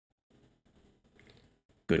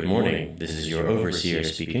Good morning, this is your overseer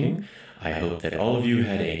speaking. I hope that all of you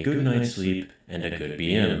had a good night's sleep and a good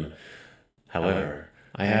BM. However,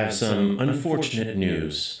 I have some unfortunate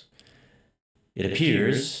news. It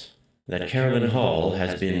appears that Carolyn Hall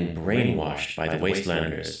has been brainwashed by the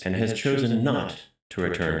Wastelanders and has chosen not to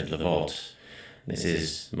return to the vault. This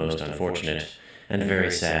is most unfortunate and very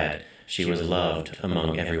sad. She was loved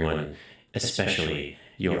among everyone, especially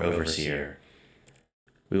your overseer.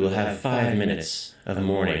 We will have 5 minutes of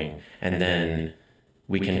mourning, and then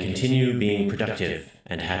we can continue being productive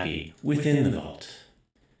and happy within the vault.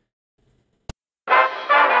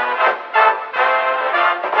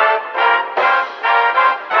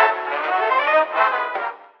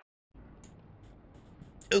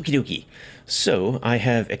 Okie dokie. So I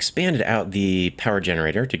have expanded out the power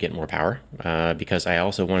generator to get more power, because I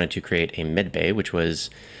also wanted to create a med bay, which was,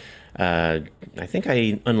 I think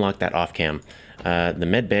I unlocked that off cam. The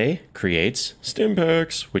med bay creates stim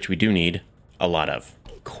packs, which we do need a lot of,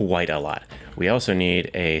 quite a lot. We also need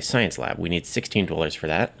a science lab. We need 16 dwellers for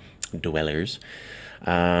that, and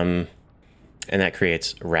that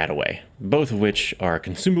creates Radaway, both of which are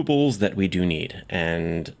consumables that we do need.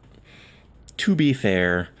 And to be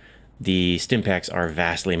fair, the stim packs are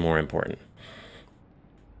vastly more important.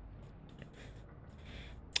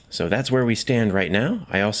 So that's where we stand right now.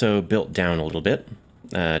 I also built down a little bit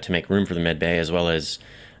to make room for the med bay, as well as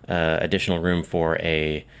additional room for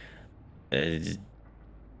the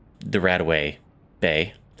Radaway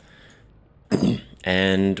bay.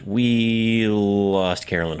 And we lost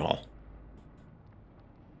Carolyn Hall.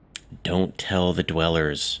 Don't tell the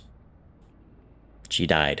dwellers. She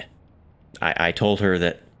died. I told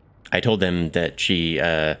them that she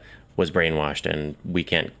was brainwashed and we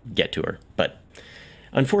can't get to her, but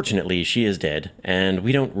unfortunately she is dead, and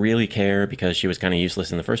we don't really care because she was kind of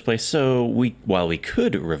useless in the first place, so while we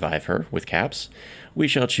could revive her with caps, we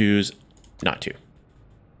shall choose not to.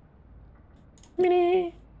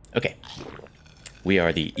 Okay. We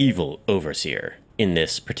are the evil overseer in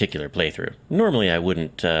this particular playthrough. Normally I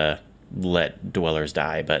wouldn't let dwellers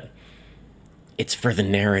die, but it's for the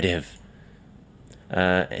narrative.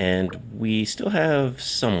 And we still have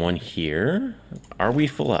someone here. Are we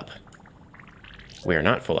full up? We are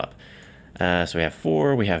not full up. So we have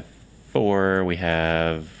 4, we have 4, we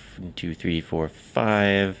have 2, 3, 4,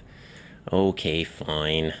 5. Okay,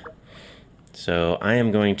 fine. So I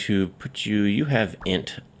am going to put you, you have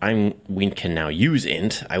int. We can now use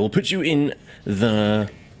int. I will put you in the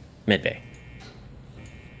medbay.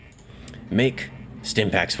 Make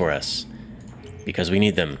stim packs for us, because we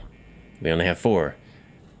need them. We only have 4.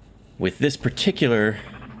 With this particular,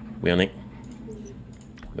 we only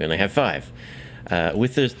have 5.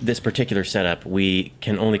 With this particular setup, we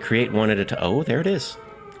can only create one at a time. Oh, there it is.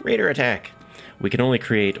 Raider attack. We can only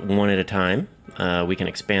create one at a time. We can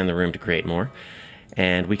expand the room to create more.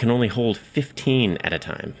 And we can only hold 15 at a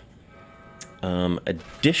time.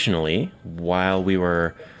 Additionally, while we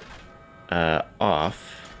were offline,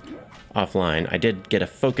 I did get a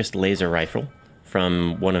focused laser rifle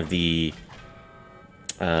from one of the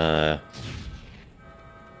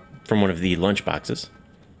lunch boxes.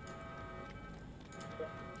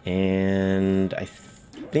 And I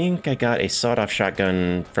think I got a sawed-off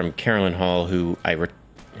shotgun from Carolyn Hall, who I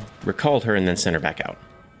recalled her and then sent her back out.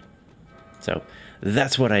 So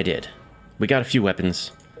that's what I did. We got a few weapons.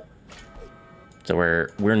 So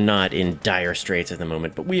we're not in dire straits at the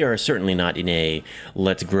moment, but we are certainly not in a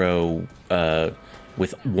let's grow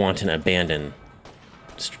with wanton abandon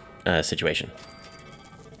situation.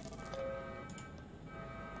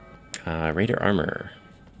 Raider armor.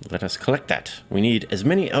 Let us collect that. We need as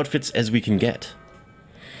many outfits as we can get.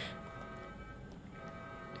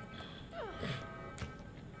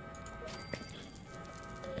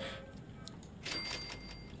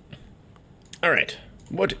 Alright,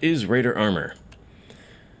 what is Raider armor?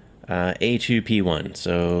 A2P1,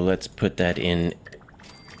 so let's put that in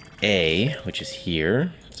A, which is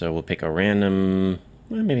here. So we'll pick a random,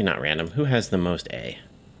 well, maybe not random. Who has the most A?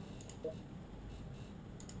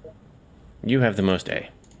 You have the most A.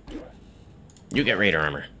 You get Raider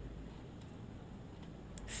armor.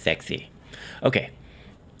 Sexy. Okay.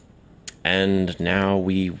 And now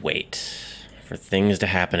we wait for things to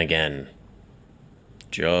happen again.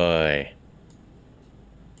 Joy.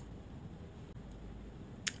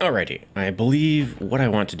 Alrighty. I believe what I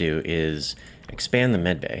want to do is expand the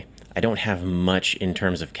medbay. I don't have much in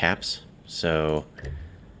terms of caps, so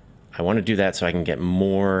I want to do that so I can get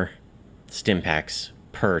more stim packs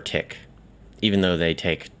per tick, even though they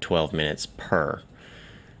take 12 minutes per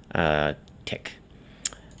tick.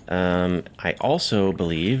 I also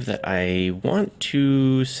believe that I want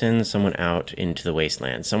to send someone out into the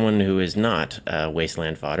Wasteland. Someone who is not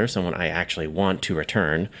Wasteland fodder, someone I actually want to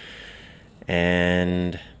return.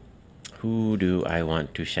 And who do I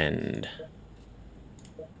want to send?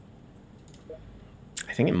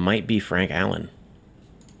 I think it might be Frank Allen,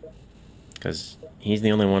 because he's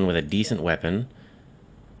the only one with a decent weapon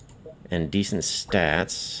and decent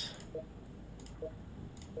stats.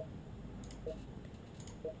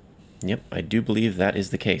 Yep, I do believe that is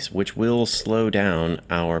the case, which will slow down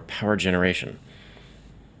our power generation.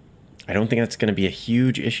 I don't think that's going to be a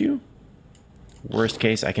huge issue. Worst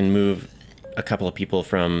case, I can move a couple of people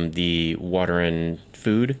from the water and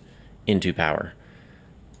food into power.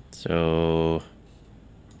 So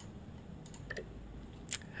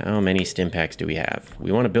how many stim packs do we have?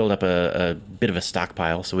 We want to build up a bit of a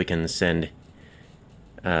stockpile so we can send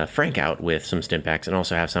Frank out with some stim packs and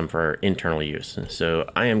also have some for internal use. So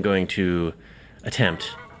I am going to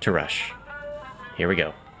attempt to rush. Here we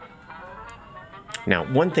go. Now,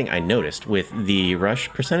 one thing I noticed with the rush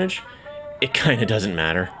percentage, it kind of doesn't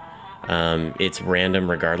matter. It's random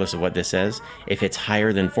regardless of what this says. If it's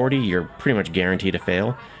higher than 40, you're pretty much guaranteed to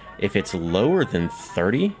fail. If it's lower than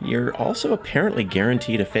 30, you're also apparently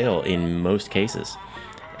guaranteed to fail in most cases.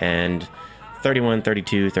 And 31,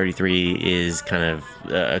 32, 33 is kind of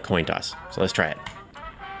a coin toss. So let's try it.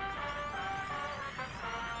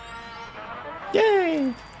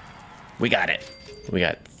 Yay! We got it. We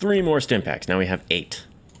got 3 more stim packs. Now we have 8.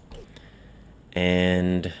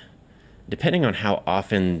 And depending on how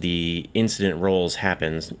often the incident rolls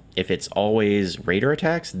happens, if it's always raider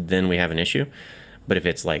attacks, then we have an issue. But if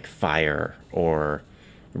it's like fire or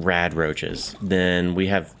rad roaches, then we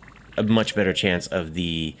have a much better chance of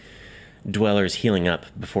the dwellers healing up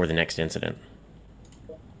before the next incident.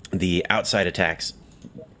 The outside attacks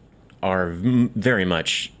are very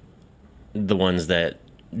much the ones that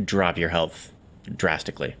drop your health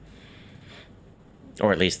drastically,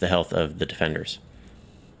 or at least the health of the defenders.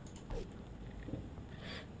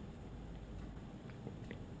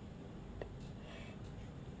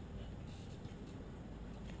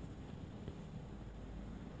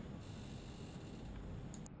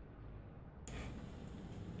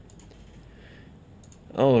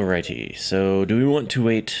 Alrighty, so do we want to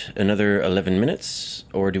wait another 11 minutes,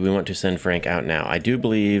 or do we want to send Frank out now? I do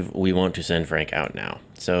believe we want to send Frank out now.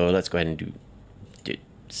 So let's go ahead and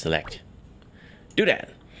select. Do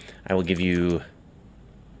that. I will give you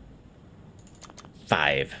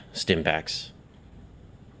 5 stim packs.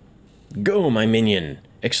 Go, my minion!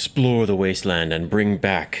 Explore the wasteland and bring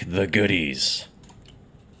back the goodies.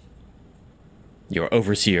 Your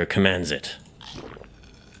overseer commands it.